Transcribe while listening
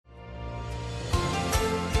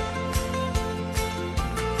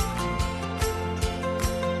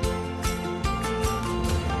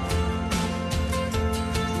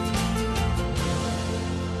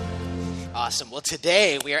Awesome. Well,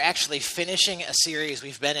 today we are actually finishing a series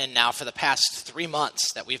we've been in now for the past 3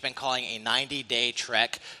 months that we've been calling a 90-day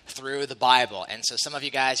trek through the Bible. And so some of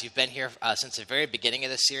you guys, you've been here since the very beginning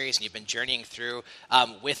of the series, and you've been journeying through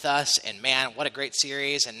with us. And man, what a great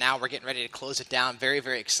series. And now we're getting ready to close it down. Very,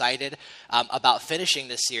 very excited about finishing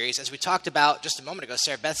this series. As we talked about just a moment ago,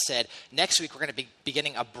 Sarah Beth said, next week we're going to be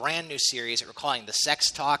beginning a brand new series that we're calling The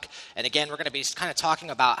Sex Talk. And again, we're going to be kind of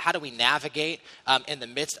talking about how do we navigate in the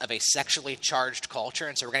midst of a sexually charged culture.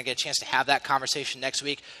 And so we're going to get a chance to have that conversation next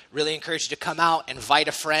week. Really encourage you to come out, invite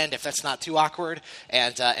a friend if that's not too awkward,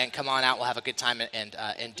 and come on out. We'll have a good time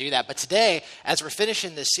and do that. But today, as we're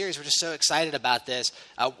finishing this series, we're just so excited about this.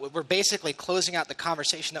 We're basically closing out the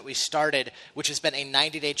conversation that we started, which has been a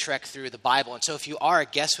 90-day trek through the Bible. And so if you are a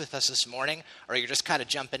guest with us this morning, or you're just kind of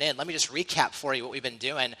jumping in, let me just recap for you what we've been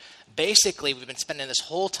doing. Basically, we've been spending this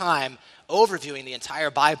whole time overviewing the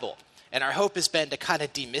entire Bible. And our hope has been to kind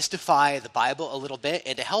of demystify the Bible a little bit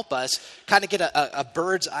and to help us kind of get a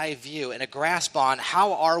bird's eye view and a grasp on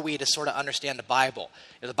how are we to sort of understand the Bible.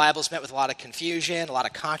 You know, the Bible's met with a lot of confusion, a lot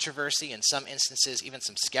of controversy, in some instances even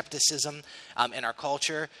some skepticism in our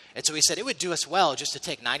culture. And so we said it would do us well just to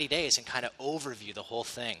take 90 days and kind of overview the whole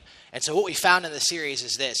thing. And so what we found in the series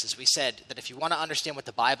is this, is we said that if you want to understand what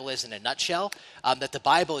the Bible is in a nutshell, that the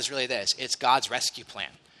Bible is really this, it's God's rescue plan.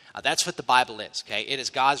 That's what the Bible is, okay? It is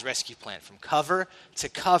God's rescue plan. From cover to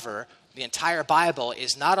cover, the entire Bible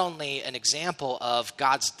is not only an example of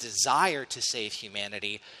God's desire to save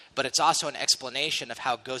humanity, but it's also an explanation of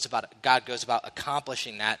how God goes about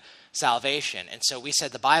accomplishing that salvation. And so we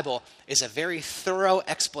said the Bible is a very thorough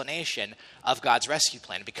explanation of God's rescue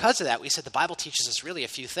plan. And because of that, we said the Bible teaches us really a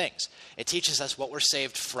few things. It teaches us what we're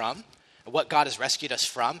saved from, what God has rescued us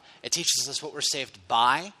from. It teaches us what we're saved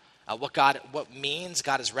by, what means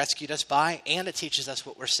God has rescued us by, and it teaches us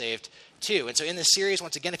what we're saved to. And so in this series,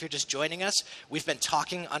 once again, if you're just joining us, we've been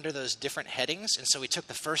talking under those different headings. And so we took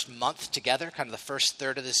the first month together, kind of the first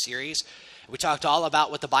third of the series. We talked all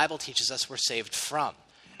about what the Bible teaches us we're saved from.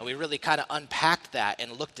 And we really kind of unpacked that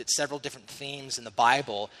and looked at several different themes in the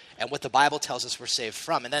Bible and what the Bible tells us we're saved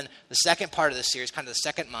from. And then the second part of the series, kind of the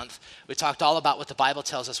second month, we talked all about what the Bible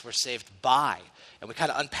tells us we're saved by. And we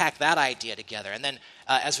kind of unpacked that idea together. And then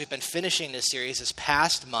as we've been finishing this series this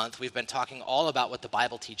past month, we've been talking all about what the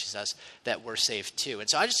Bible teaches us that we're saved to. And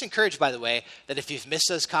so I just encourage, by the way, that if you've missed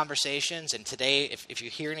those conversations, and today, if you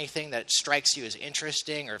hear anything that strikes you as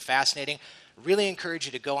interesting or fascinating, really encourage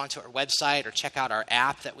you to go onto our website or check out our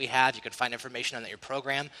app that we have. You can find information on your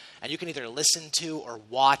program, and you can either listen to or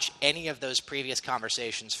watch any of those previous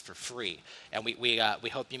conversations for free. And we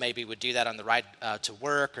hope you maybe would do that on the ride to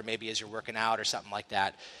work, or maybe as you're working out or something like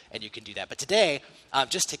that, and you can do that. But today,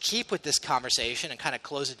 just to keep with this conversation and kind of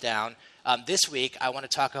close it down, this week I want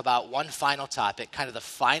to talk about one final topic, kind of the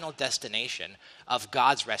final destination of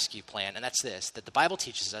God's rescue plan, and that's this, that the Bible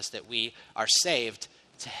teaches us that we are saved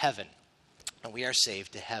to heaven. And we are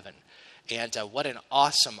saved to heaven. And what an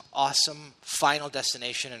awesome, awesome final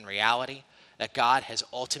destination in reality that God has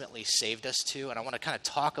ultimately saved us to. And I want to kind of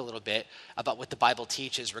talk a little bit about what the Bible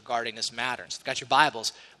teaches regarding this matter. So if you've got your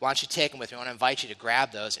Bibles, why don't you take them with me? I want to invite you to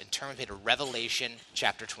grab those and turn with me to Revelation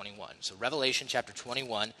chapter 21. So Revelation chapter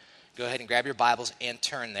 21, go ahead and grab your Bibles and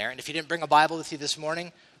turn there. And if you didn't bring a Bible with you this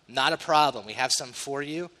morning, not a problem. We have some for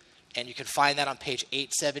you. And you can find that on page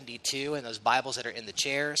 872 in those Bibles that are in the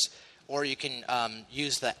chairs. Or you can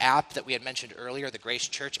use the app that we had mentioned earlier, the Grace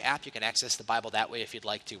Church app. You can access the Bible that way if you'd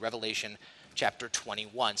like to. Revelation chapter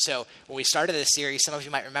 21. So when we started this series, some of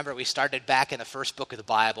you might remember we started back in the first book of the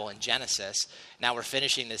Bible in Genesis. Now we're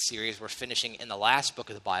finishing this series. We're finishing in the last book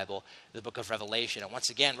of the Bible, the book of Revelation. And once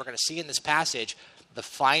again, we're going to see in this passage the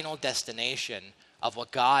final destination of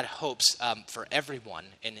what God hopes for everyone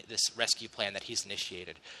in this rescue plan that he's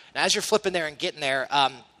initiated. Now as you're flipping there and getting there,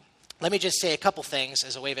 let me just say a couple things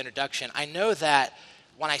as a way of introduction. I know that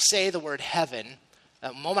when I say the word heaven,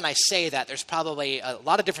 the moment I say that, there's probably a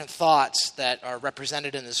lot of different thoughts that are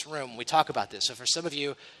represented in this room when we talk about this. So for some of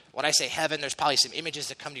you, when I say heaven, there's probably some images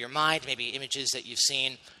that come to your mind, maybe images that you've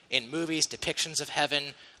seen in movies, depictions of heaven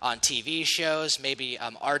on TV shows, maybe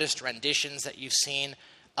artist renditions that you've seen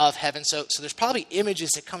of heaven. So there's probably images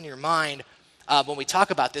that come to your mind when we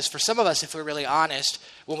talk about this. For some of us, if we're really honest,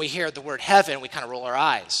 when we hear the word heaven, we kind of roll our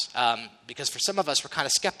eyes because for some of us, we're kind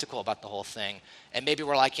of skeptical about the whole thing. And maybe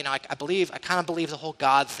we're like, I kind of believe the whole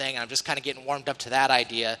God thing, and I'm just kind of getting warmed up to that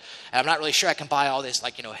idea. And I'm not really sure I can buy all this,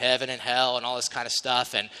 heaven and hell and all this kind of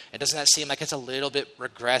stuff. And doesn't that seem like it's a little bit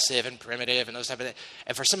regressive and primitive and those type of things?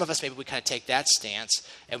 And for some of us, maybe we kind of take that stance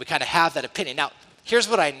and we kind of have that opinion. Now, here's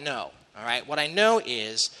what I know. All right. What I know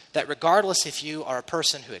is that regardless if you are a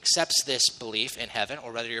person who accepts this belief in heaven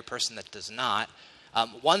or whether you're a person that does not,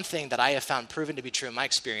 one thing that I have found proven to be true in my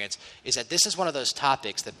experience is that this is one of those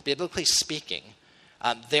topics that, biblically speaking,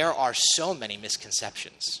 there are so many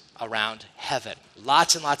misconceptions around heaven.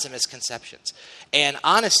 Lots and lots of misconceptions. And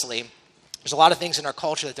honestly, there's a lot of things in our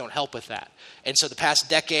culture that don't help with that. And so the past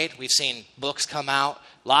decade, we've seen books come out,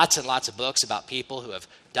 lots and lots of books about people who have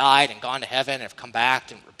died and gone to heaven and have come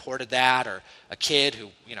back and reported that, or a kid who,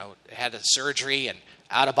 had a surgery and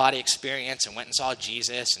out-of-body experience and went and saw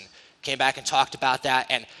Jesus and came back and talked about that.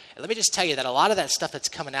 And let me just tell you that a lot of that stuff that's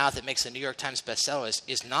coming out that makes the New York Times bestseller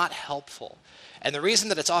is not helpful. And the reason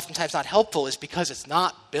that it's oftentimes not helpful is because it's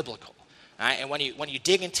not biblical. Right? And when you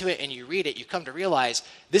dig into it and you read it, you come to realize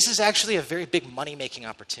this is actually a very big money-making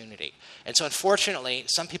opportunity. And so unfortunately,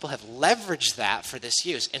 some people have leveraged that for this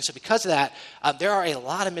use. And so because of that, there are a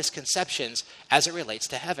lot of misconceptions as it relates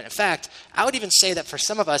to heaven. In fact, I would even say that for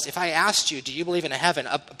some of us, if I asked you, do you believe in a heaven?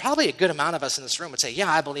 Probably a good amount of us in this room would say,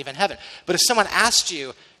 yeah, I believe in heaven. But if someone asked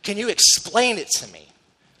you, can you explain it to me?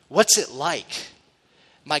 What's it like?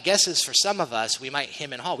 My guess is for some of us, we might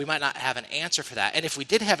hem and haw. We might not have an answer for that. And if we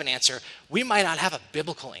did have an answer, we might not have a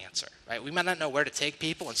biblical answer, right? We might not know where to take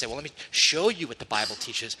people and say, well, let me show you what the Bible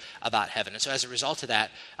teaches about heaven. And so as a result of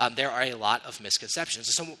that, there are a lot of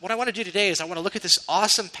misconceptions. And so what I want to do today is I want to look at this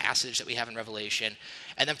awesome passage that we have in Revelation.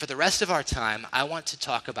 And then for the rest of our time, I want to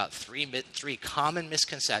talk about three common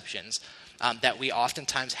misconceptions that we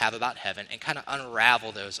oftentimes have about heaven and kind of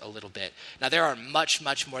unravel those a little bit. Now, there are much,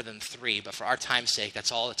 much more than three, but for our time's sake,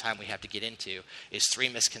 that's all the time we have to get into is three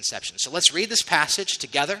misconceptions. So let's read this passage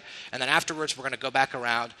together, and then afterwards we're going to go back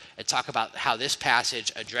around and talk about how this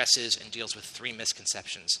passage addresses and deals with three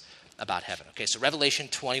misconceptions about heaven. Okay, so Revelation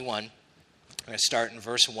 21, we're going to start in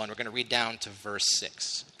verse 1. We're going to read down to verse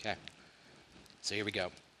 6. Okay, so here we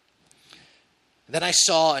go. Then I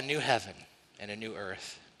saw a new heaven and a new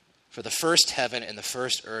earth. For the first heaven and the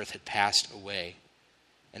first earth had passed away,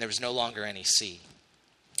 and there was no longer any sea.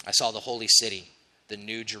 I saw the holy city, the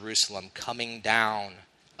new Jerusalem, coming down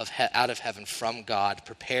out of heaven from God,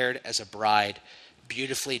 prepared as a bride,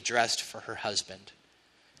 beautifully dressed for her husband.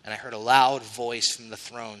 And I heard a loud voice from the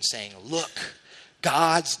throne saying, "Look,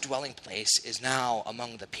 God's dwelling place is now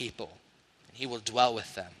among the people, and he will dwell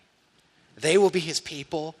with them. They will be his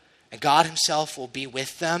people, and God himself will be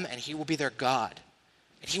with them, and he will be their God.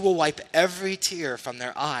 And he will wipe every tear from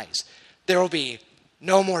their eyes. There will be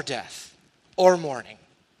no more death, or mourning,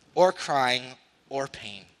 or crying, or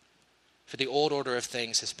pain. For the old order of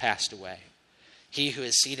things has passed away." He who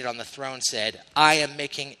is seated on the throne said, "I am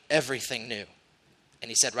making everything new."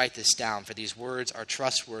 And he said, "Write this down, for these words are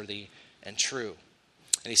trustworthy and true."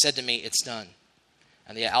 And he said to me, "It's done.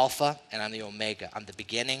 I'm the Alpha and I'm the Omega. I'm the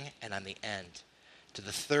beginning and I'm the end. To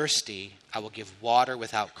the thirsty I will give water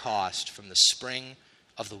without cost from the spring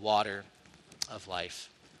of the water of life."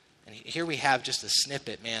 And here we have just a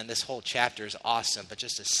snippet, man. This whole chapter is awesome, but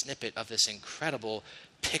just a snippet of this incredible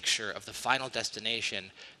picture of the final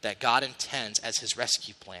destination that God intends as his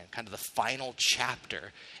rescue plan, kind of the final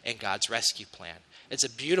chapter in God's rescue plan. It's a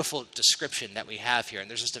beautiful description that we have here, and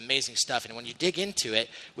there's just amazing stuff. And when you dig into it,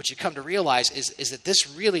 what you come to realize is that this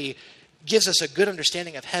really gives us a good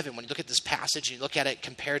understanding of heaven. When you look at this passage, and you look at it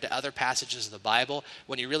compared to other passages of the Bible,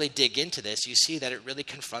 when you really dig into this, you see that it really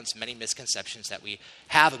confronts many misconceptions that we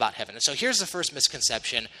have about heaven. And so here's the first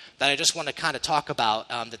misconception that I just want to kind of talk about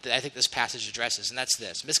that I think this passage addresses, and that's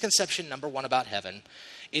this. Misconception number one about heaven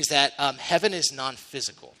is that heaven is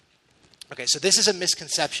non-physical. Okay, so this is a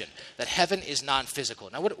misconception, that heaven is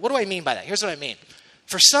non-physical. Now, what do I mean by that? Here's what I mean.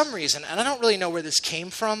 For some reason, and I don't really know where this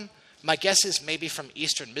came from, my guess is maybe from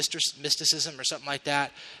Eastern mysticism or something like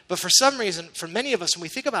that. But for some reason, for many of us, when we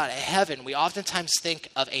think about heaven, we oftentimes think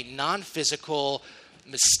of a non-physical,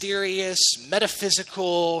 mysterious,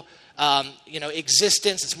 metaphysical,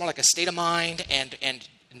 existence. It's more like a state of mind. And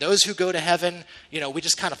those who go to heaven, we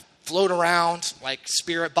just kind of float around like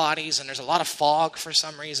spirit bodies, and there's a lot of fog for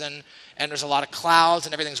some reason, and there's a lot of clouds,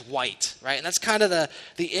 and everything's white, right? And that's kind of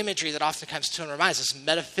the imagery that often comes to our minds, this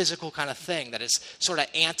metaphysical kind of thing that is sort of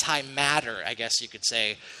antimatter, I guess you could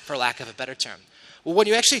say, for lack of a better term. Well, when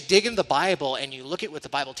you actually dig into the Bible and you look at what the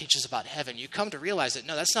Bible teaches about heaven, you come to realize that,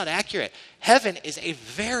 no, that's not accurate. Heaven is a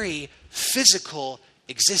very physical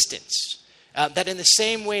existence. That in the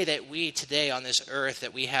same way that we today on this earth,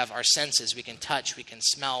 that we have our senses, we can touch, we can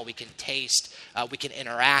smell, we can taste, we can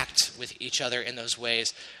interact with each other in those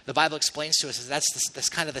ways, the Bible explains to us that that's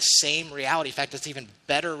kind of the same reality. In fact, it's even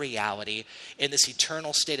better reality in this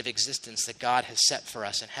eternal state of existence that God has set for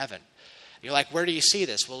us in heaven. You're like, where do you see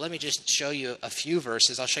this? Well, let me just show you a few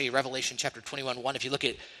verses. I'll show you Revelation chapter 21:1. If you look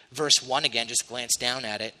at verse 1 again, just glance down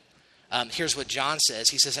at it. Here's what John says.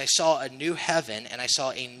 He says, I saw a new heaven and I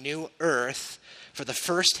saw a new earth, for the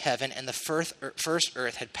first heaven and the first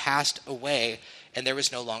earth had passed away, and there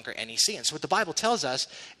was no longer any sea. And so what the Bible tells us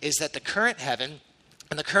is that the current heaven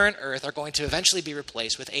and the current earth are going to eventually be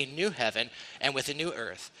replaced with a new heaven and with a new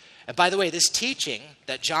earth. And by the way, this teaching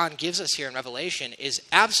that John gives us here in Revelation is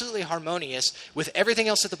absolutely harmonious with everything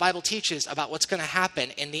else that the Bible teaches about what's going to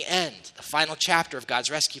happen in the end, the final chapter of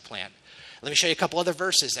God's rescue plan. Let me show you a couple other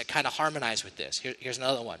verses that kind of harmonize with this. Here's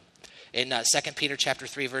another one. In 2 Peter chapter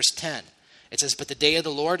 3, verse 10, it says, but the day of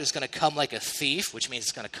the Lord is going to come like a thief, which means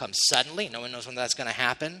it's going to come suddenly. No one knows when that's going to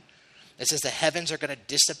happen. It says the heavens are going to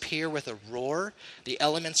disappear with a roar. The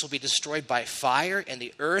elements will be destroyed by fire, and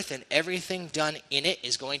the earth and everything done in it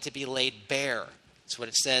is going to be laid bare. That's what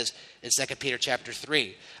it says in 2 Peter chapter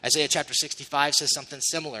 3. Isaiah chapter 65 says something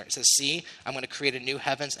similar. It says, see, I'm going to create a new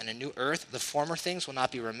heavens and a new earth. The former things will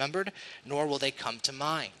not be remembered, nor will they come to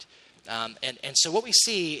mind. And so what we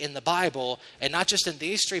see in the Bible, and not just in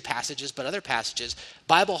these three passages, but other passages,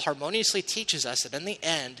 Bible harmoniously teaches us that in the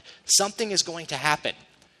end, something is going to happen.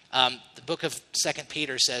 The book of 2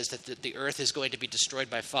 Peter says that the earth is going to be destroyed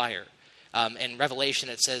by fire. In Revelation,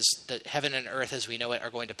 it says that heaven and earth as we know it are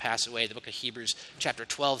going to pass away. The book of Hebrews chapter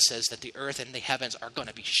 12 says that the earth and the heavens are going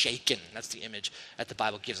to be shaken. That's the image that the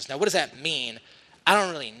Bible gives us. Now, what does that mean? I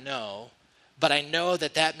don't really know, but I know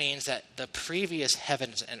that that means that the previous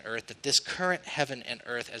heavens and earth, that this current heaven and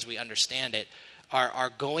earth as we understand it,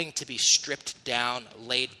 are going to be stripped down,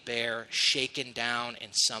 laid bare, shaken down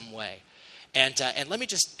in some way. And let me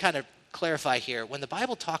just kind of clarify here. When the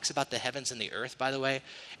Bible talks about the heavens and the earth, by the way,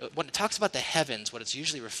 when it talks about the heavens, what it's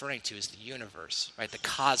usually referring to is the universe, right? The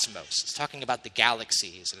cosmos. It's talking about the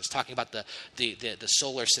galaxies, and it's talking about the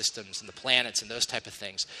solar systems and the planets and those type of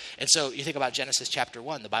things. And so you think about Genesis chapter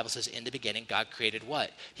 1. The Bible says, in the beginning, God created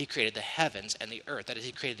what? He created the heavens and the earth. That is,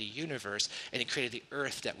 he created the universe, and he created the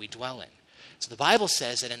earth that we dwell in. So the Bible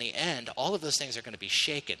says that in the end, all of those things are going to be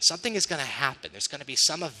shaken. Something is going to happen. There's going to be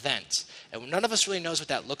some event. And none of us really knows what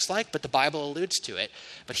that looks like, but the Bible alludes to it.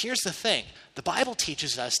 But here's the thing. The Bible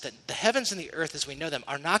teaches us that the heavens and the earth as we know them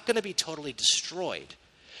are not going to be totally destroyed.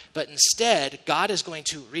 But instead, God is going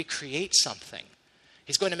to recreate something.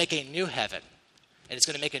 He's going to make a new heaven, and he's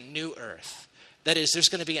going to make a new earth. That is, there's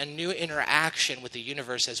going to be a new interaction with the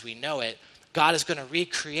universe as we know it. God is going to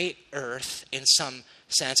recreate earth in some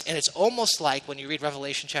sense. And it's almost like when you read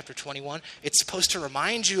Revelation chapter 21, it's supposed to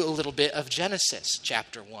remind you a little bit of Genesis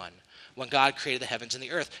chapter 1, when God created the heavens and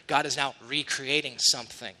the earth. God is now recreating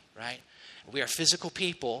something, right? We are physical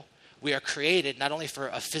people. We are created not only for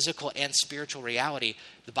a physical and spiritual reality.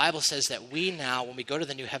 The Bible says that we now, when we go to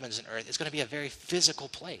the new heavens and earth, it's going to be a very physical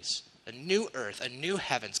place. A new earth, a new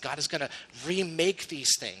heavens. God is going to remake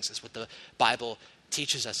these things, is what the Bible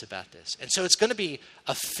teaches us about this. And so it's going to be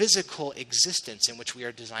a physical existence in which we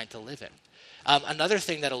are designed to live in. Another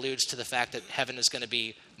thing that alludes to the fact that heaven is going to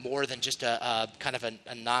be more than just a kind of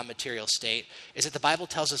a non-material state is that the Bible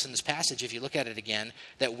tells us in this passage, if you look at it again,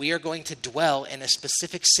 that we are going to dwell in a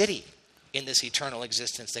specific city in this eternal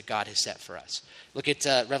existence that God has set for us. Look at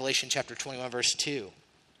Revelation chapter 21, verse 2.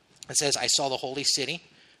 It says, I saw the holy city,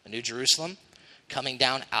 the New Jerusalem, coming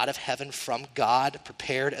down out of heaven from God,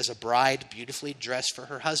 prepared as a bride beautifully dressed for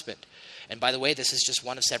her husband. And by the way, this is just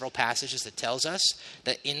one of several passages that tells us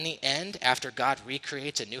that in the end, after God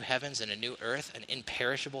recreates a new heavens and a new earth, an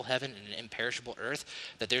imperishable heaven and an imperishable earth,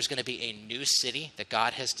 that there's going to be a new city that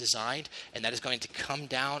God has designed, and that is going to come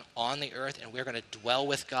down on the earth, and we're going to dwell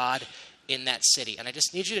with God in that city. And I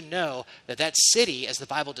just need you to know that that city, as the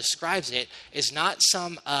Bible describes it, is not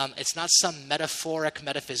some metaphoric,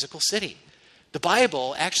 metaphysical city. The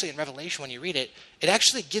Bible, actually in Revelation, when you read it, it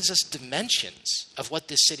actually gives us dimensions of what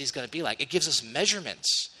this city is going to be like. It gives us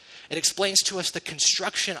measurements. It explains to us the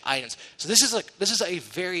construction items. So this is a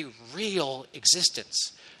very real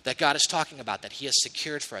existence that God is talking about, that he has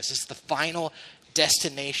secured for us. This is the final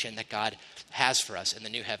destination that God has for us in the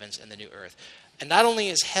new heavens and the new earth. And not only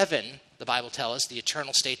is heaven, the Bible tells us, the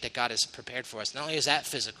eternal state that God has prepared for us, not only is that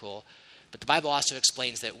physical, but the Bible also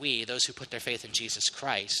explains that we, those who put their faith in Jesus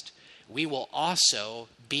Christ, we will also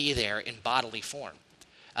be there in bodily form.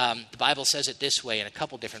 The Bible says it this way in a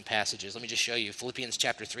couple different passages. Let me just show you. Philippians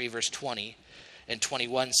chapter 3, verse 20 and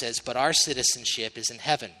 21 says, but our citizenship is in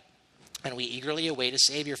heaven, and we eagerly await a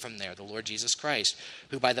Savior from there, the Lord Jesus Christ,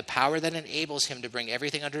 who by the power that enables him to bring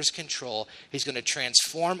everything under his control, he's going to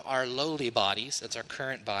transform our lowly bodies, that's our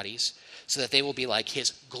current bodies, so that they will be like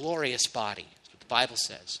his glorious body. That's what the Bible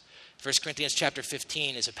says. 1 Corinthians chapter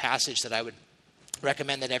 15 is a passage that I would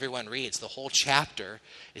recommend that everyone reads. The whole chapter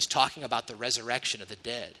is talking about the resurrection of the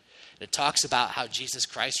dead. It talks about how Jesus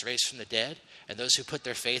Christ raised from the dead, and those who put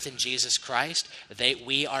their faith in Jesus Christ,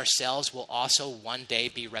 we ourselves will also one day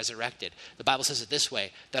be resurrected. The Bible says it this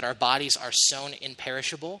way, that our bodies are sown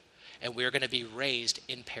imperishable, and we're going to be raised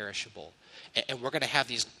imperishable. And we're going to have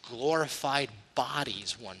these glorified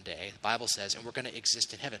bodies one day, the Bible says, and we're going to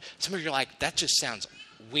exist in heaven. Some of you are like, that just sounds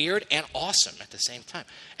weird and awesome at the same time.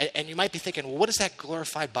 And you might be thinking, well, what is that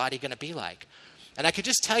glorified body going to be like? And I could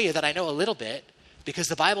just tell you that I know a little bit, because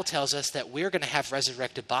the Bible tells us that we're going to have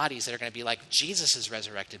resurrected bodies that are going to be like Jesus'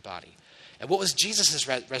 resurrected body. And what was Jesus'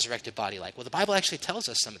 resurrected body like? Well, the Bible actually tells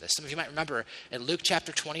us some of this. Some of you might remember in Luke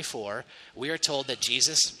chapter 24, we are told that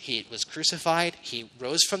Jesus, he was crucified, he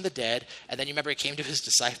rose from the dead, and then you remember he came to his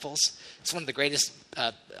disciples. It's one of the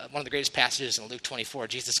greatest passages in Luke 24.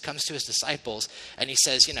 Jesus comes to his disciples and he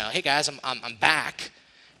says, hey guys, I'm back.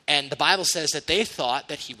 And the Bible says that they thought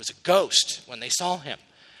that he was a ghost when they saw him,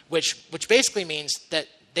 which basically means that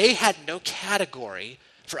they had no category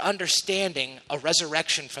for understanding a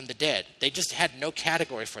resurrection from the dead. They just had no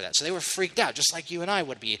category for that. So they were freaked out, just like you and I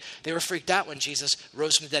would be. They were freaked out when Jesus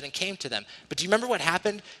rose from the dead and came to them. But do you remember what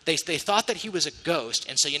happened? They thought that he was a ghost.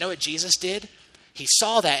 And so you know what Jesus did? He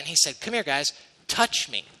saw that and he said, come here, guys, touch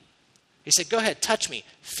me. He said, go ahead, touch me.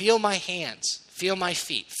 Feel my hands. Feel my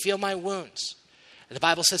feet. Feel my wounds. And the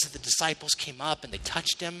Bible says that the disciples came up and they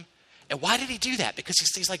touched him. And why did he do that? Because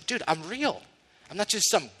he's like, dude, I'm real. I'm not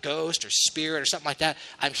just some ghost or spirit or something like that.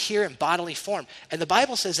 I'm here in bodily form. And the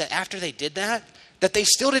Bible says that after they did that they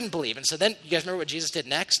still didn't believe. And so then, you guys remember what Jesus did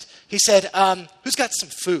next? He said, who's got some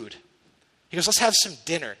food? He goes, let's have some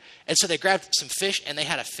dinner. And so they grabbed some fish and they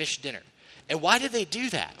had a fish dinner. And why did they do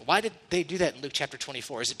that? Why did they do that in Luke chapter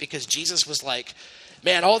 24? Is it because Jesus was like,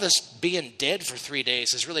 man, all this being dead for 3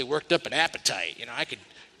 days has really worked up an appetite. I could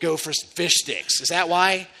go for some fish sticks. Is that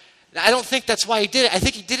why? I don't think that's why he did it. I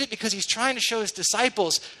think he did it because he's trying to show his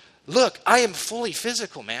disciples, look, I am fully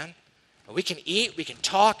physical, man. We can eat, we can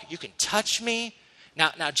talk, you can touch me.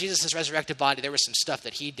 Now Jesus' resurrected body, there was some stuff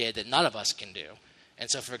that he did that none of us can do. And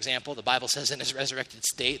so, for example, the Bible says in his resurrected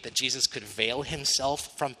state that Jesus could veil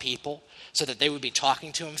himself from people so that they would be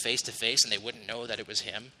talking to him face to face and they wouldn't know that it was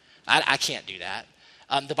him. I can't do that.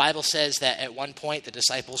 The Bible says that at one point the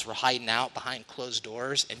disciples were hiding out behind closed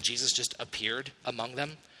doors and Jesus just appeared among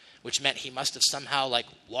them, which meant he must have somehow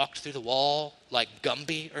walked through the wall like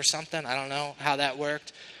Gumby or something. I don't know how that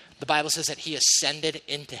worked. The Bible says that he ascended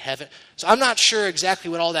into heaven. So I'm not sure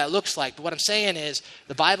exactly what all that looks like, but what I'm saying is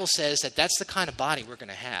the Bible says that that's the kind of body we're going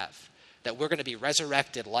to have, that we're going to be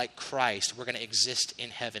resurrected like Christ. We're going to exist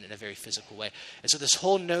in heaven in a very physical way. And so this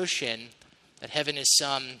whole notion that heaven is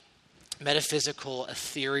some metaphysical,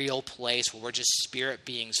 ethereal place where we're just spirit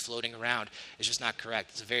beings floating around is just not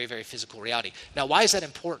correct. It's a very, very physical reality. Now, why is that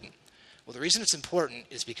important? Well, the reason it's important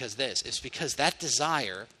is because that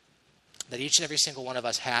desire that each and every single one of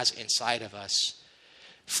us has inside of us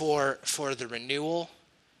for the renewal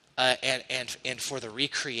and for the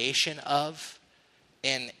recreation of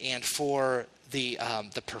and for the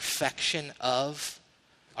perfection of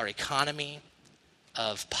our economy,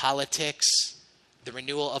 of politics, the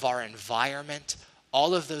renewal of our environment,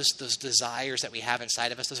 all of those desires that we have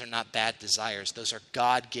inside of us, those are not bad desires. Those are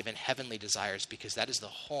God-given heavenly desires because that is the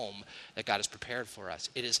home that God has prepared for us.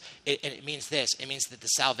 It means this. It means that the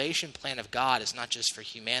salvation plan of God is not just for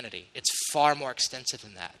humanity. It's far more extensive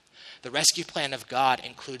than that. The rescue plan of God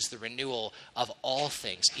includes the renewal of all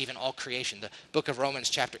things, even all creation. The book of Romans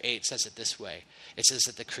chapter 8 says it this way. It says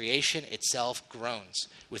that the creation itself groans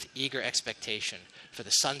with eager expectation for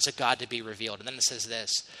the sons of God to be revealed. And then it says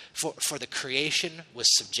this, for the creation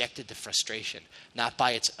was subjected to frustration, not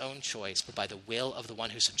by its own choice, but by the will of the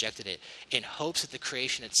one who subjected it, in hopes that the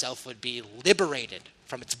creation itself would be liberated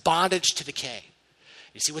from its bondage to decay.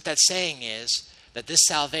 You see, what that's saying is that this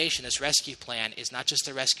salvation, this rescue plan, is not just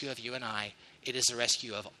the rescue of you and I, it is the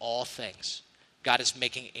rescue of all things. God is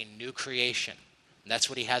making a new creation. And that's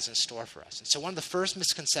what he has in store for us. And so one of the first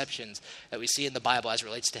misconceptions that we see in the Bible as it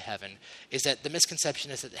relates to heaven is that the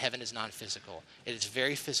misconception is that heaven is non-physical. It is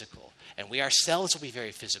very physical. And we ourselves will be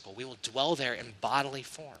very physical. We will dwell there in bodily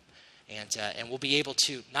form. And we'll be able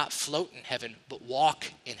to not float in heaven, but walk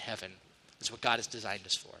in heaven. Is what God has designed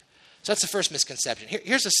us for. So that's the first misconception.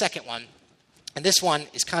 Here's the second one. And this one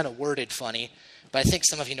is kind of worded funny, but I think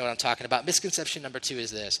some of you know what I'm talking about. Misconception number 2 is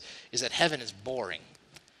this, is that heaven is boring.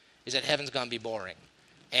 Is that heaven's going to be boring.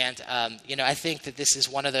 And, I think that this is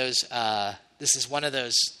one of those this is one of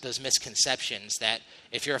those misconceptions that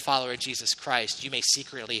if you're a follower of Jesus Christ, you may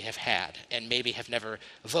secretly have had and maybe have never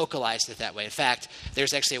vocalized it that way. In fact,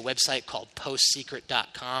 there's actually a website called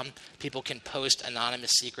postsecret.com. People can post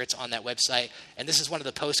anonymous secrets on that website. And this is one of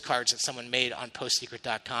the postcards that someone made on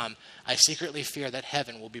postsecret.com. I secretly fear that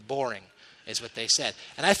heaven will be boring, is what they said.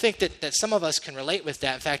 And I think that some of us can relate with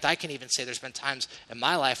that. In fact, I can even say there's been times in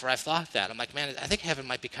my life where I've thought that. I'm like, man, I think heaven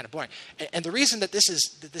might be kind of boring. And the reason that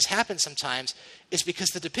this happens sometimes is because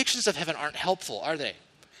the depictions of heaven aren't helpful, are they?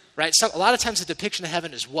 Right? So a lot of times the depiction of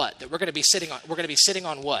heaven is what? That we're going to be sitting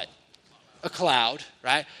on what? A cloud,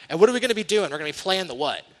 right? And what are we going to be doing? We're going to be playing the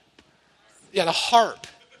what? Yeah, the harp.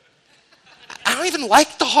 I don't even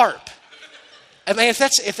like the harp. I mean,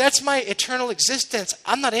 if that's my eternal existence,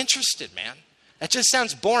 I'm not interested, man. That just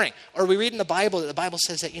sounds boring. Or we read in the Bible that the Bible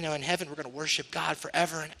says that, in heaven we're going to worship God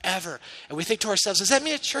forever and ever. And we think to ourselves, does that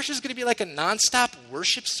mean a church is going to be like a nonstop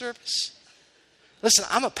worship service? Listen,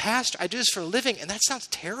 I'm a pastor. I do this for a living, and that sounds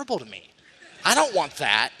terrible to me. I don't want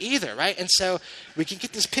that either, right? And so we can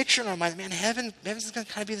get this picture in our mind, man, heaven's going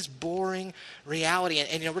to kind of be this boring reality.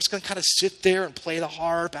 And we're just going to kind of sit there and play the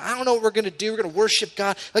harp. I don't know what we're going to do. We're going to worship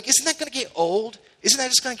God. Like, isn't that going to get old? Isn't that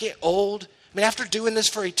just going to get old? I mean, after doing this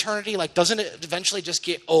for eternity, like, doesn't it eventually just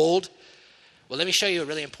get old? Well, let me show you a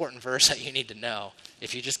really important verse that you need to know.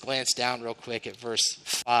 If you just glance down real quick at verse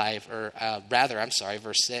 5,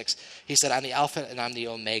 verse 6. He said, I'm the Alpha and I'm the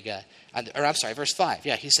Omega. Verse 5.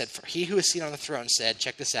 Yeah, he said, for he who is seated on the throne said,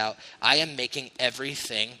 check this out, I am making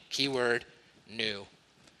everything, keyword, new.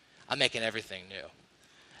 I'm making everything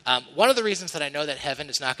new. One of the reasons that I know that heaven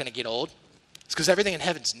is not going to get old is because everything in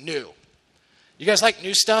heaven's new. You guys like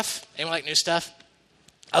new stuff? Anyone like new stuff?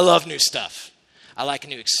 I love new stuff. I like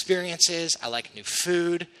new experiences. I like new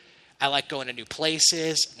food. I like going to new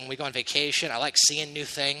places. When we go on vacation, I like seeing new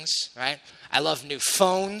things, right? I love new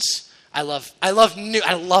phones. I love new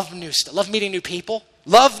stuff. Love meeting new people.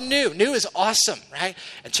 Love new. New is awesome, right?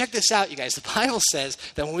 And check this out, you guys. The Bible says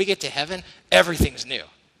that when we get to heaven, everything's new.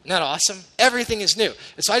 Isn't that awesome? Everything is new.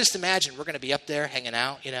 And so I just imagine we're going to be up there hanging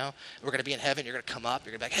out, We're going to be in heaven. You're going to come up.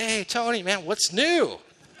 You're going to be like, hey, Tony, man, what's new?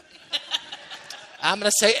 I'm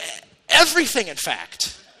going to say everything, in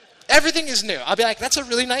fact. Everything is new. I'll be like, that's a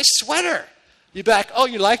really nice sweater. You'd be like, oh,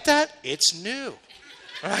 you like that? It's new,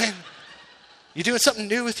 right? You doing something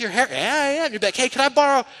new with your hair? Yeah. You'd be like, hey, can I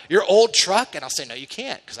borrow your old truck? And I'll say, no, you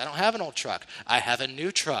can't, because I don't have an old truck. I have a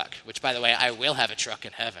new truck, which, by the way, I will have a truck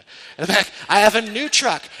in heaven. And I'm like, I have a new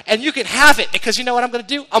truck, and you can have it, because you know what I'm going to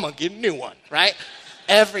do? I'm going to get a new one, right?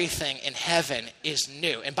 Everything in heaven is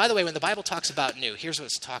new. And by the way, when the Bible talks about new, here's what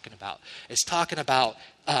it's talking about. It's talking about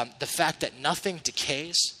the fact that nothing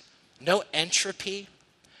decays, no entropy,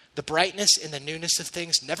 the brightness and the newness of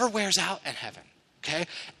things never wears out in heaven, okay?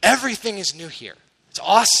 Everything is new here. It's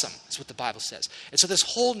awesome. That's what the Bible says. And so this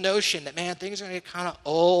whole notion that, man, things are going to get kind of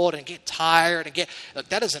old and get tired and look,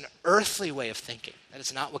 that is an earthly way of thinking. That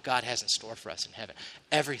is not what God has in store for us in heaven.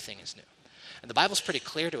 Everything is new. And the Bible's pretty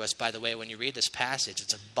clear to us, by the way, when you read this passage.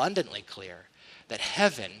 It's abundantly clear that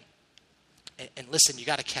heaven, and listen, you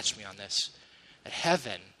got to catch me on this, that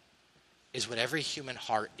heaven is what every human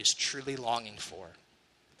heart is truly longing for,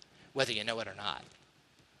 whether you know it or not.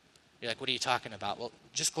 You're like, what are you talking about? Well,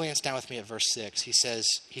 just glance down with me at verse 6. He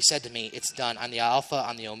said to me, it's done. I'm the Alpha,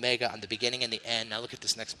 I'm the Omega, I'm the beginning and the end. Now look at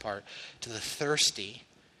this next part. To the thirsty,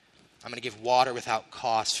 I'm going to give water without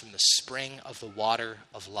cost from the spring of the water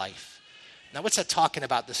of life. Now, what's that talking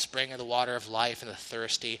about, the spring of the water of life and the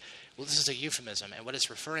thirsty? Well, this is a euphemism, and what it's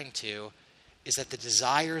referring to is that the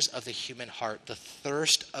desires of the human heart, the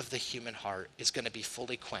thirst of the human heart, is going to be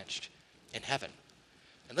fully quenched in heaven.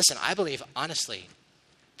 And listen, I believe, honestly,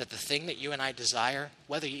 that the thing that you and I desire,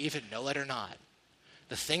 whether you even know it or not,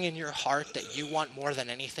 the thing in your heart that you want more than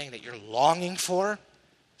anything, that you're longing for,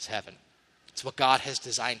 is heaven. It's what God has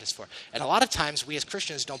designed us for. And a lot of times we as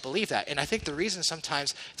Christians don't believe that. And I think the reason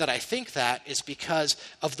sometimes that I think that is because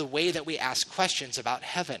of the way that we ask questions about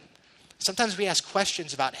heaven. Sometimes we ask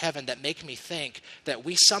questions about heaven that make me think that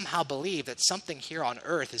we somehow believe that something here on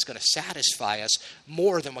earth is going to satisfy us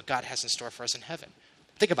more than what God has in store for us in heaven.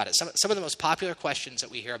 Think about it. Some of the most popular questions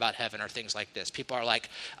that we hear about heaven are things like this. People are like,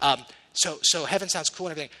 so heaven sounds cool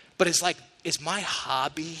and everything, but is my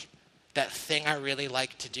hobby, that thing I really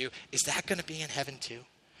like to do, is that going to be in heaven too?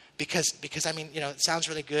 Because I mean, it sounds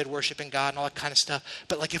really good, worshiping God and all that kind of stuff,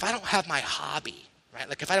 but like if I don't have my hobby, right?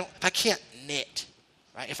 Like if I can't knit,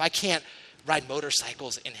 right? If I can't ride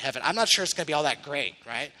motorcycles in heaven, I'm not sure it's going to be all that great,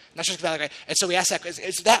 right? I'm not sure it's going to be all that great. And so we ask that,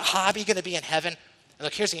 is that hobby going to be in heaven? And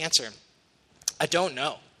look, here's the answer. I don't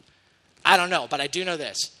know. I don't know, but I do know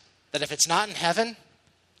this, that if it's not in heaven,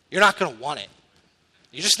 you're not going to want it.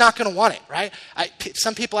 You're just not going to want it, right?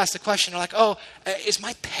 Some people ask the question, they're like, oh, is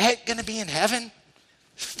my pet going to be in heaven?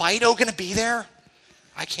 Fido going to be there?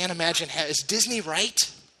 I can't imagine. Is Disney right?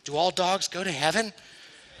 Do all dogs go to heaven?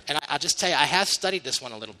 And I'll just tell you, I have studied this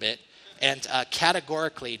one a little bit, and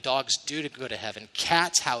categorically, dogs do go to heaven.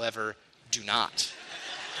 Cats, however, do not.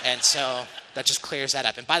 And so that just clears that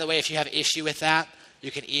up. And by the way, if you have issue with that,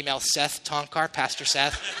 you can email Seth Tonkar, Pastor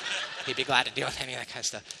Seth. He'd be glad to deal with any of that kind of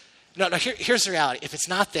stuff. No, here's the reality. If it's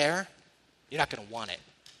not there, you're not going to want it.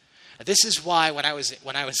 This is why when I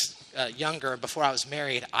was younger, before I was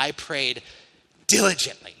married, I prayed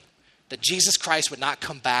diligently that Jesus Christ would not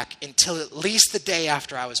come back until at least the day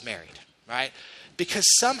after I was married, right? Because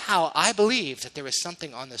somehow I believed that there was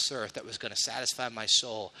something on this earth that was going to satisfy my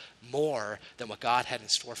soul more than what God had in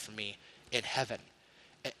store for me in heaven.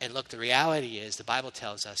 And look, the reality is the Bible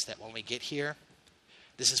tells us that when we get here,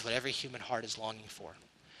 this is what every human heart is longing for.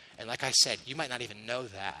 And like I said, you might not even know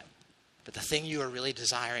that, but the thing you are really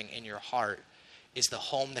desiring in your heart is the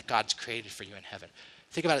home that God's created for you in heaven.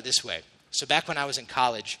 Think about it this way. So back when I was in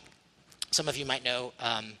college, some of you might know,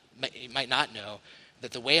 you might not know,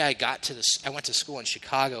 that the way I got to I went to school in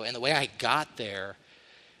Chicago, and the way I got there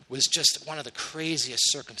was just one of the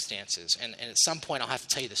craziest circumstances. And at some point, I'll have to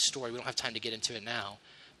tell you the story. We don't have time to get into it now.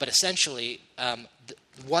 But essentially,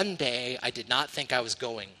 one day, I did not think I was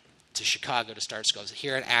going to Chicago to start school. I was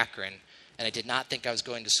here in Akron, and I did not think I was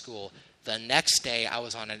going to school. The next day, I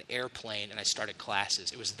was on an airplane, and I started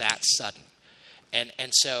classes. It was that sudden.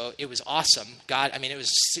 And so it was awesome. God, I mean, it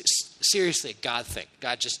was seriously a God thing.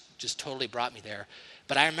 God just totally brought me there.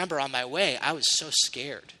 But I remember on my way, I was so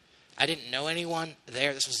scared. I didn't know anyone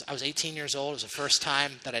there. I was 18 years old. It was the first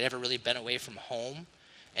time that I'd ever really been away from home.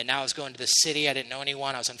 And now I was going to the city. I didn't know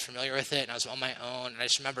anyone. I was unfamiliar with it, and I was on my own. And I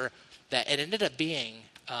just remember that it ended up being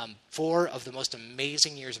 4 of the most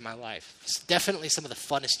amazing years of my life. It's definitely some of the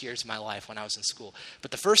funnest years of my life when I was in school.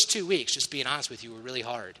 But the first 2 weeks, just being honest with you, were really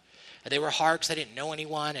hard. They were hard because I didn't know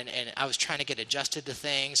anyone, and I was trying to get adjusted to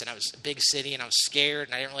things, and I was a big city, and I was scared,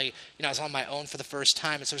 and I didn't really, I was on my own for the first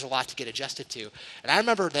time, and so there's a lot to get adjusted to. And I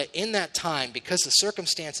remember that in that time, because the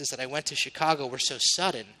circumstances that I went to Chicago were so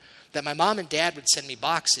sudden, that my mom and dad would send me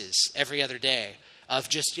boxes every other day of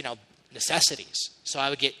just, necessities. So I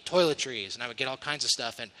would get toiletries, and I would get all kinds of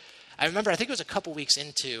stuff. And I remember, I think it was a couple weeks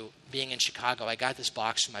into being in Chicago, I got this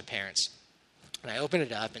box from my parents. And I opened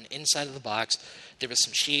it up, and inside of the box, there was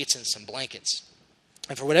some sheets and some blankets.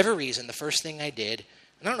 And for whatever reason, the first thing I did,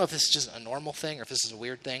 and I don't know if this is just a normal thing or if this is a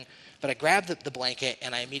weird thing, but I grabbed the blanket,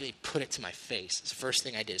 and I immediately put it to my face. It's the first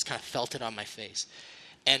thing I did. Just kind of felt it on my face.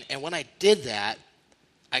 And when I did that,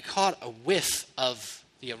 I caught a whiff of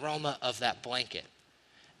the aroma of that blanket.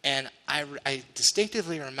 And I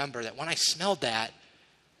distinctively remember that when I smelled that,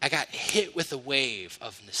 I got hit with a wave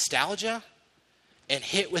of nostalgia and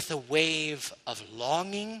hit with a wave of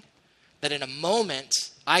longing that in a moment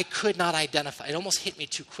I could not identify. It almost hit me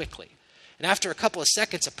too quickly. And after a couple of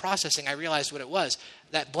seconds of processing, I realized what it was.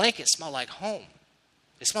 That blanket smelled like home.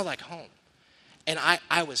 It smelled like home. And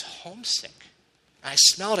I was homesick. I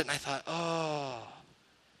smelled it and I thought, oh,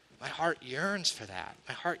 my heart yearns for that.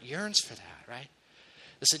 My heart yearns for that, right?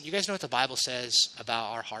 Listen, you guys know what the Bible says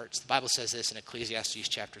about our hearts? The Bible says this in Ecclesiastes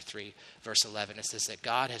chapter 3, verse 11. It says that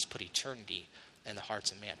God has put eternity in the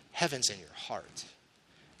hearts of man. Heaven's in your heart.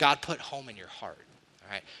 God put home in your heart.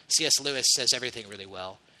 All right. C.S. Lewis says everything really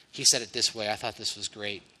well. He said it this way. I thought this was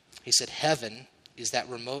great. He said, heaven is that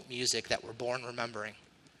remote music that we're born remembering.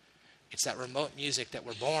 It's that remote music that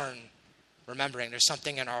we're born remembering. There's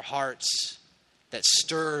something in our hearts that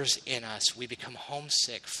stirs in us. We become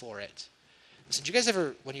homesick for it. Listen, do you guys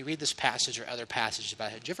ever, when you read this passage or other passages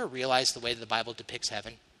about it, do you ever realize the way that the Bible depicts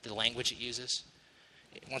heaven, the language it uses?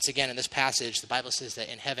 Once again, in this passage, the Bible says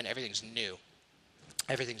that in heaven, everything's new.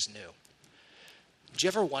 Everything's new. Do you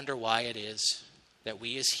ever wonder why it is that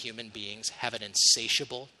we as human beings have an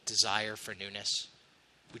insatiable desire for newness?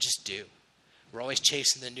 We just do. We're always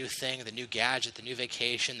chasing the new thing, the new gadget, the new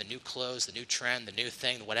vacation, the new clothes, the new trend, the new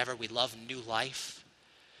thing, whatever. We love new life.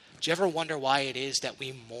 Do you ever wonder why it is that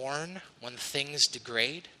we mourn when things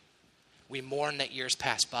degrade? We mourn that years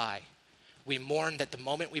pass by. We mourn that the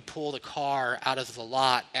moment we pull the car out of the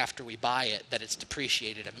lot after we buy it, that it's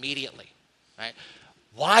depreciated immediately, right?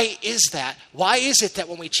 Why is that? Why is it that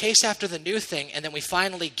when we chase after the new thing and then we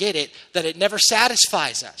finally get it, that it never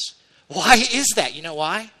satisfies us? Why is that? You know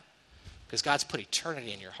why? Because God's put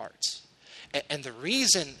eternity in your hearts. And the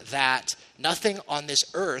reason that nothing on this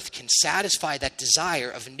earth can satisfy that desire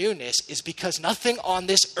of newness is because nothing on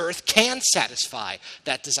this earth can satisfy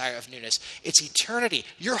that desire of newness. It's eternity.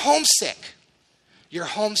 You're homesick. You're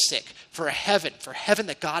homesick for a heaven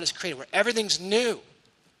that God has created where everything's new.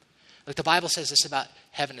 Like the Bible says this about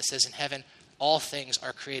heaven. It says in heaven, all things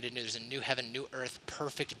are created new. There's a new heaven, new earth,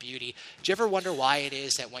 perfect beauty. Do you ever wonder why it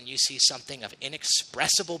is that when you see something of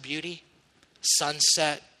inexpressible beauty,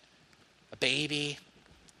 sunset, a baby,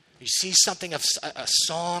 you see something of a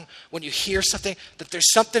song, when you hear something, that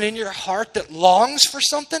there's something in your heart that longs for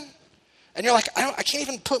something? And you're like, I can't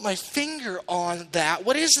even put my finger on that.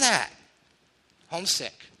 What is that?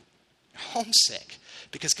 Homesick. You're homesick.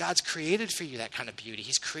 Because God's created for you that kind of beauty.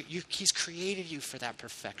 He's created you for that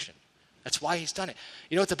perfection. That's why he's done it.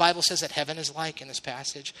 You know what the Bible says that heaven is like in this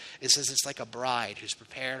passage? It says it's like a bride who's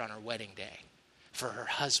prepared on her wedding day for her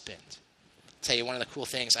husband. I'll tell you, one of the cool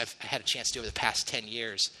things I've had a chance to do over the past 10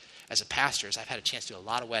 years as a pastor is I've had a chance to do a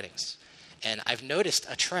lot of weddings. And I've noticed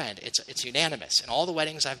a trend. It's unanimous in all the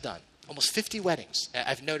weddings I've done. Almost 50 weddings.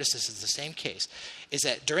 I've noticed this is the same case. Is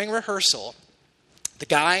that during rehearsal, the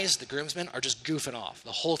guys, the groomsmen, are just goofing off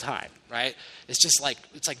the whole time, right? It's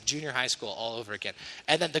like junior high school all over again.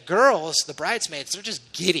 And then the girls, the bridesmaids, they're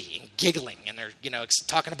just giddy and giggling, and they're,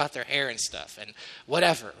 talking about their hair and stuff and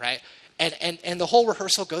whatever, right? And the whole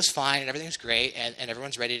rehearsal goes fine, and everything's great, and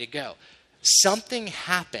everyone's ready to go. Something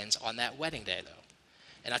happens on that wedding day, though.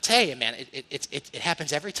 And I'll tell you, man, it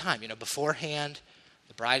happens every time. Beforehand,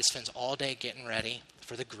 the bride spends all day getting ready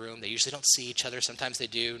for the groom. They usually don't see each other. Sometimes they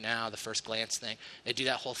do now, the first glance thing. They do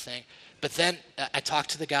that whole thing. But then I talk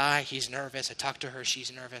to the guy. He's nervous. I talk to her.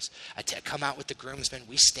 She's nervous. I come out with the groomsmen.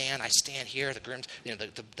 We stand. I stand here.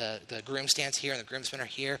 The groom stands here, and the groomsmen are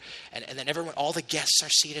here. And then everyone, all the guests are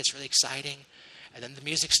seated. It's really exciting. And then the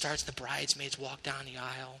music starts. The bridesmaids walk down the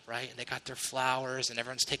aisle, right? And they got their flowers, and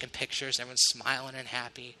everyone's taking pictures. And everyone's smiling and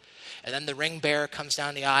happy. And then the ring bearer comes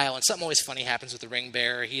down the aisle, and something always funny happens with the ring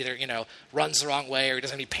bearer. He either, runs the wrong way, or he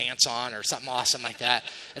doesn't have any pants on, or something awesome like that.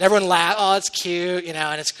 And everyone laughs. Oh, it's cute,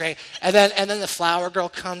 and it's great. And then the flower girl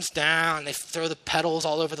comes down, and they throw the petals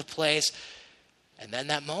all over the place. And then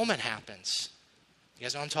that moment happens. You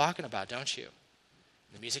guys know what I'm talking about, don't you?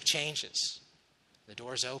 The music changes. The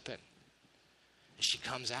doors open. And she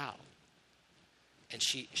comes out. And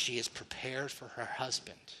she is prepared for her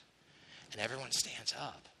husband. And everyone stands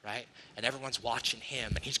up, right? And everyone's watching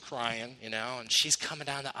him, and he's crying, and she's coming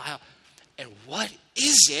down the aisle. And what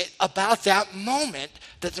is it about that moment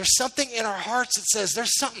that there's something in our hearts that says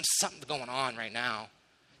there's something going on right now?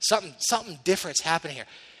 Something different's happening here.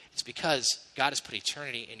 It's because God has put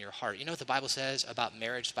eternity in your heart. You know what the Bible says about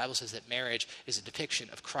marriage? The Bible says that marriage is a depiction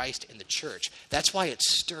of Christ in the church. That's why it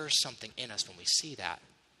stirs something in us when we see that.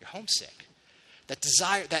 You're homesick.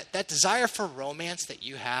 That desire for romance that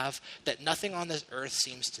you have, that nothing on this earth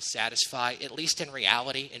seems to satisfy, at least in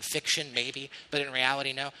reality, in fiction maybe, but in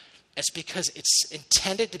reality, no. It's because it's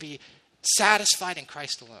intended to be satisfied in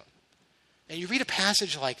Christ alone. And you read a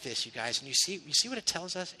passage like this, you guys, and you see what it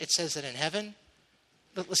tells us? It says that in heaven,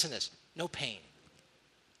 listen to this, no pain.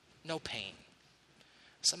 No pain.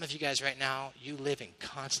 Some of you guys right now, you live in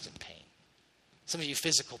constant pain. Some of you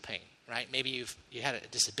physical pain, right? Maybe you had a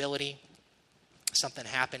disability. Something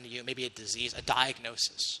happened to you, maybe a disease, a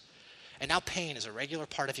diagnosis. And now pain is a regular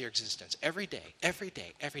part of your existence. Every day, every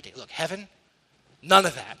day, every day. Look, heaven, none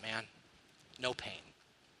of that, man. No pain.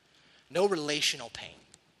 No relational pain.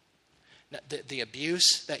 The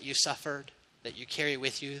abuse that you suffered, that you carry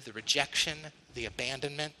with you, the rejection, the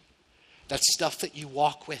abandonment, that stuff that you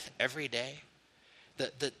walk with every day,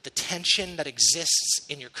 the tension that exists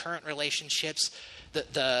in your current relationships,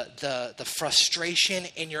 the frustration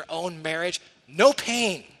in your own marriage. No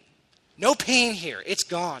pain. No pain here. It's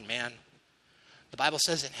gone, man. The Bible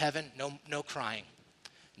says in heaven, no crying.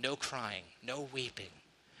 No crying. No weeping.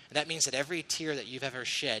 And that means that every tear that you've ever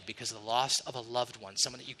shed because of the loss of a loved one,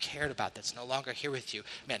 someone that you cared about that's no longer here with you,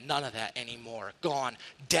 man, none of that anymore. Gone.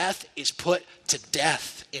 Death is put to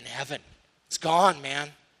death in heaven. It's gone, man.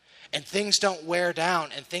 And things don't wear down,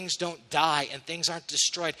 and things don't die, and things aren't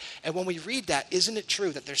destroyed. And when we read that, isn't it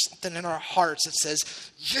true that there's something in our hearts that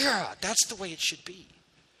says, yeah, that's the way it should be?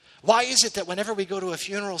 Why is it that whenever we go to a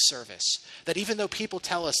funeral service, that even though people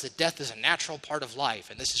tell us that death is a natural part of life,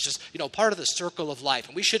 and this is just, part of the circle of life,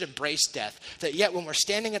 and we should embrace death, that yet when we're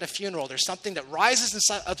standing at a funeral, there's something that rises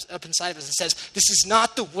up inside of us and says, this is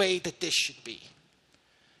not the way that this should be.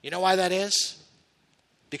 You know why that is?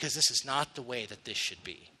 Because this is not the way that this should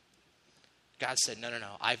be. God said, no,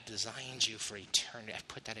 I've designed you for eternity. I've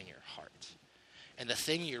put that in your heart. And the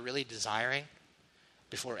thing you're really desiring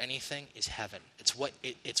before anything is heaven. It's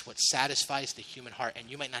what satisfies the human heart,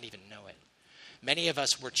 and you might not even know it. Many of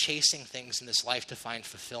us, we're chasing things in this life to find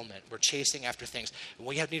fulfillment. We're chasing after things. And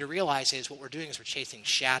what you need to realize is what we're doing is we're chasing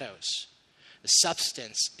shadows. The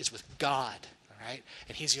substance is with God, all all right?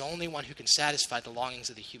 And he's the only one who can satisfy the longings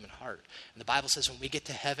of the human heart. And the Bible says when we get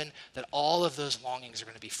to heaven, that all of those longings are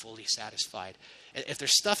going to be fully satisfied. If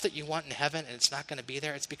there's stuff that you want in heaven and it's not going to be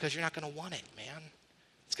there, it's because you're not going to want it, man.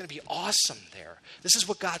 It's going to be awesome there. This is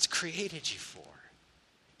what God's created you for.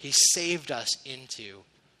 He saved us into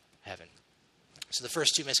heaven. So the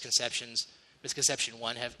first two misconceptions, misconception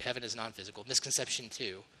one, heaven is non-physical. Misconception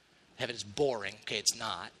two, heaven is boring. Okay, it's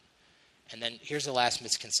not. And then here's the last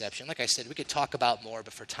misconception. Like I said, we could talk about more,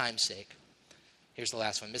 but for time's sake, here's the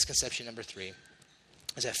last one. Misconception number three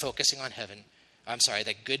is that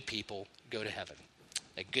that good people go to heaven.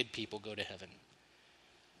 That good people go to heaven.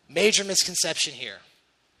 Major misconception here.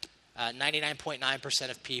 99.9%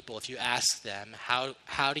 of people, if you ask them,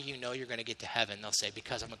 how do you know you're going to get to heaven? They'll say,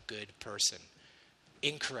 because I'm a good person.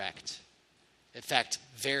 Incorrect. In fact,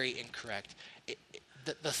 very incorrect.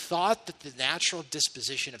 The thought that the natural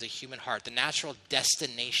disposition of the human heart, the natural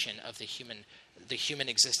destination of the human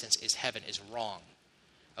existence is heaven is wrong.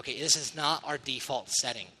 Okay, this is not our default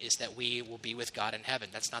setting, is that we will be with God in heaven.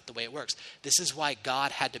 That's not the way it works. This is why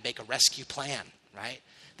God had to make a rescue plan, right?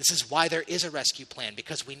 This is why there is a rescue plan,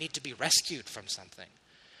 because we need to be rescued from something.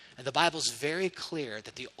 And the Bible is very clear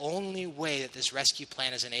that the only way that this rescue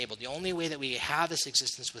plan is enabled, the only way that we have this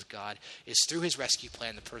existence with God is through his rescue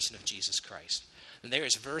plan, the person of Jesus Christ. And there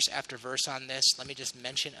is verse after verse on this. Let me just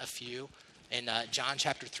mention a few. In John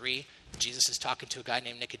chapter 3, Jesus is talking to a guy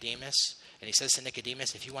named Nicodemus, and he says to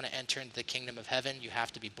Nicodemus, if you want to enter into the kingdom of heaven, you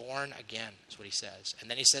have to be born again. That's what he says. And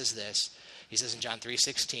then he says this. He says in John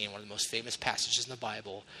 3:16, one of the most famous passages in the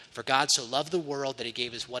Bible, for God so loved the world that he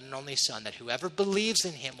gave his one and only Son, that whoever believes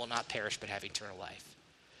in him will not perish but have eternal life.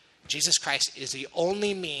 Jesus Christ is the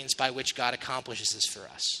only means by which God accomplishes this for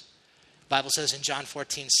us. The Bible says in John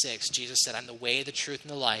 14:6, Jesus said, I'm the way, the truth, and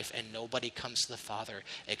the life, and nobody comes to the Father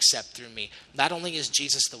except through me. Not only is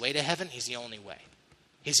Jesus the way to heaven, he's the only way.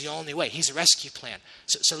 He's the only way. He's a rescue plan.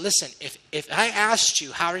 So listen, if I asked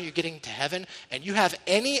you, how are you getting to heaven, and you have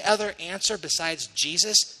any other answer besides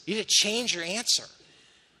Jesus, you need to change your answer.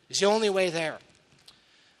 He's the only way there.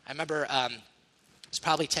 I remember it's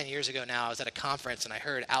probably 10 years ago now. I was at a conference, and I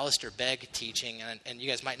heard Alistair Begg teaching, and you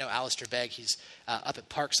guys might know Alistair Begg. He's up at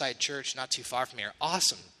Parkside Church, not too far from here.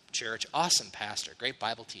 Awesome church, awesome pastor, great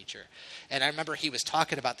Bible teacher. And I remember he was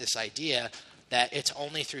talking about this idea that it's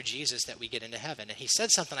only through Jesus that we get into heaven. And he said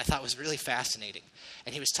something I thought was really fascinating.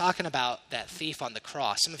 And he was talking about that thief on the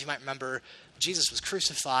cross. Some of you might remember Jesus was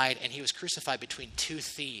crucified, and he was crucified between two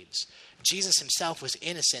thieves. Jesus himself was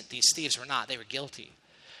innocent. These thieves were not. They were guilty.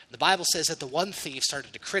 The Bible says that the one thief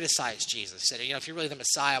started to criticize Jesus. He said, if you're really the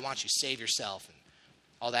Messiah, why don't you save yourself, and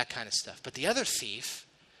all that kind of stuff. But the other thief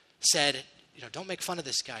said, don't make fun of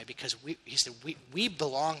this guy, because we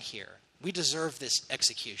belong here. We deserve this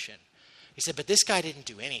execution. He said, but this guy didn't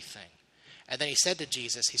do anything. And then he said to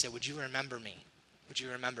Jesus, he said, would you remember me? Would you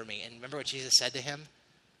remember me? And remember what Jesus said to him?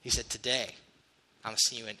 He said, today, I'm going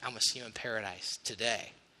to see you in paradise.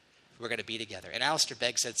 Today, we're going to be together. And Alistair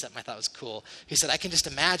Begg said something I thought was cool. He said, I can just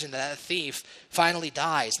imagine that thief finally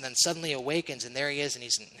dies and then suddenly awakens, and there he is, and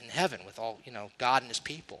he's in heaven with all, God and his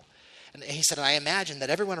people. And he said, I imagine that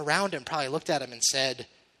everyone around him probably looked at him and said,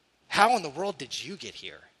 how in the world did you get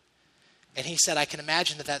here? And he said, I can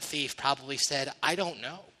imagine that thief probably said, I don't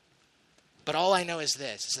know. But all I know is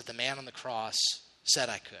this, is that the man on the cross said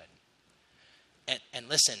I could. And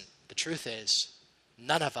listen, the truth is,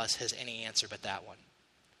 none of us has any answer but that one.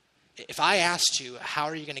 If I asked you, how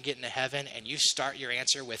are you going to get into heaven, and you start your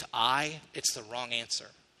answer with I, it's the wrong answer.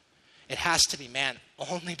 It has to be, man,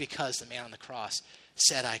 only because the man on the cross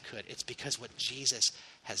said I could. It's because what Jesus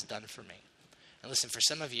has done for me. And listen, for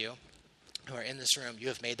some of you who are in this room, you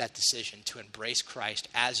have made that decision to embrace Christ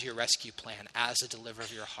as your rescue plan, as a deliverer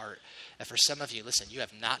of your heart. And for some of you, listen, you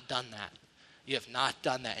have not done that. You have not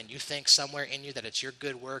done that. And you think somewhere in you that it's your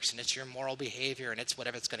good works and it's your moral behavior and it's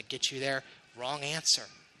whatever that's going to get you there. Wrong answer.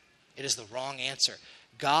 It is the wrong answer.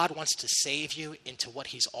 God wants to save you into what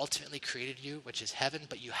he's ultimately created you, which is heaven,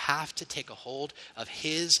 but you have to take a hold of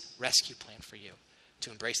his rescue plan for you to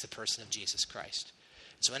embrace the person of Jesus Christ.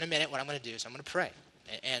 So in a minute, what I'm going to do is I'm going to pray.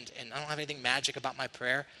 And I don't have anything magic about my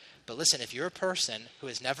prayer, but listen, if you're a person who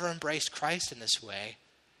has never embraced Christ in this way,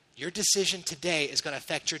 your decision today is going to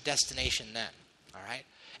affect your destination then, all right?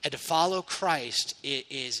 And to follow Christ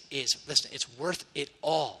is listen, it's worth it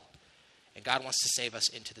all. And God wants to save us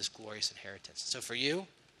into this glorious inheritance. So for you,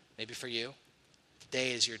 maybe for you,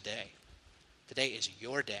 today is your day. Today is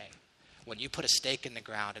your day when you put a stake in the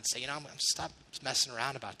ground and say, I'm going to stop messing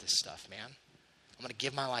around about this stuff, man. I'm going to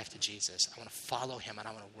give my life to Jesus. I want to follow him, and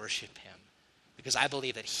I want to worship him because I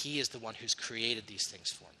believe that he is the one who's created these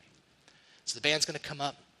things for me. So the band's going to come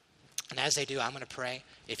up. And as they do, I'm going to pray.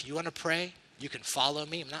 If you want to pray, you can follow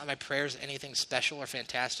me. Not my prayers anything special or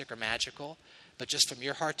fantastic or magical, but just from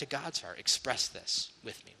your heart to God's heart, express this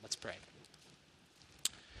with me. Let's pray.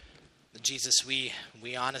 Jesus, we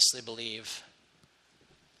honestly believe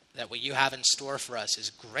that what you have in store for us is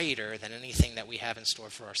greater than anything that we have in store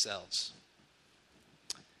for ourselves.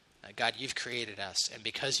 God, you've created us, and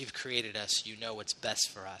because you've created us, you know what's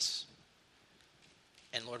best for us.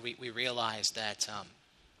 And Lord, we realize that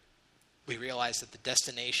the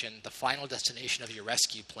destination, the final destination of your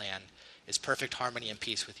rescue plan is perfect harmony and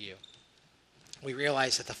peace with you. We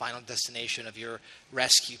realize that the final destination of your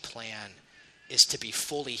rescue plan is to be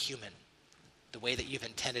fully human, the way that you've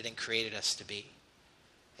intended and created us to be.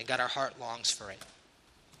 And God, our heart longs for it.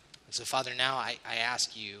 And so, Father, now I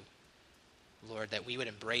ask you, Lord, that we would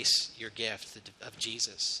embrace your gift of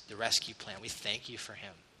Jesus, the rescue plan. We thank you for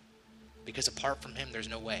him. Because apart from him, there's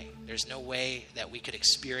no way. There's no way that we could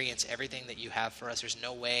experience everything that you have for us. There's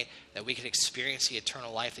no way that we could experience the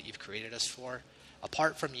eternal life that you've created us for.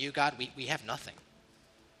 Apart from you, God, we have nothing.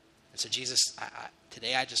 And so, Jesus,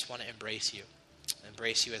 today I just want to embrace you.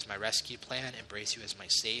 Embrace you as my rescue plan. Embrace you as my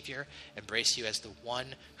Savior. Embrace you as the one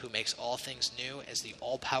who makes all things new, as the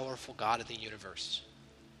all-powerful God of the universe.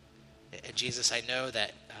 And Jesus, I know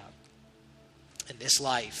that in this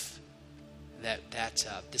life, that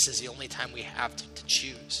this is the only time we have to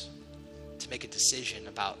choose, to make a decision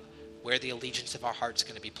about where the allegiance of our heart is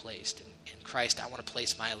going to be placed. And in Christ, I want to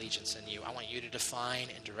place my allegiance in you. I want you to define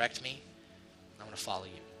and direct me. I want to follow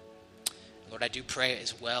you. Lord, I do pray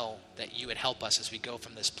as well that you would help us as we go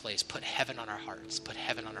from this place. Put heaven on our hearts. Put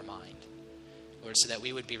heaven on our mind. Lord, so that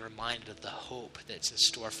we would be reminded of the hope that's in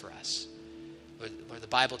store for us. Lord, the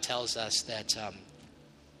Bible tells us that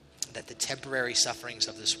the temporary sufferings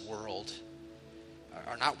of this world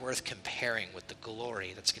are not worth comparing with the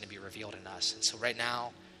glory that's going to be revealed in us. And so right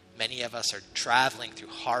now, many of us are traveling through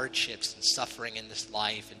hardships and suffering in this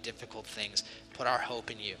life and difficult things. Put our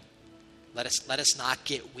hope in you. Let us not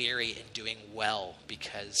get weary in doing well,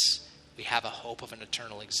 because we have a hope of an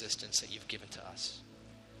eternal existence that you've given to us.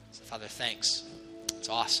 So Father, thanks. It's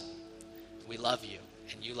awesome. We love you,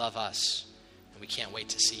 and you love us, and we can't wait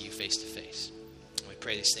to see you face to face. And we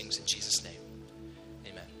pray these things in Jesus' name.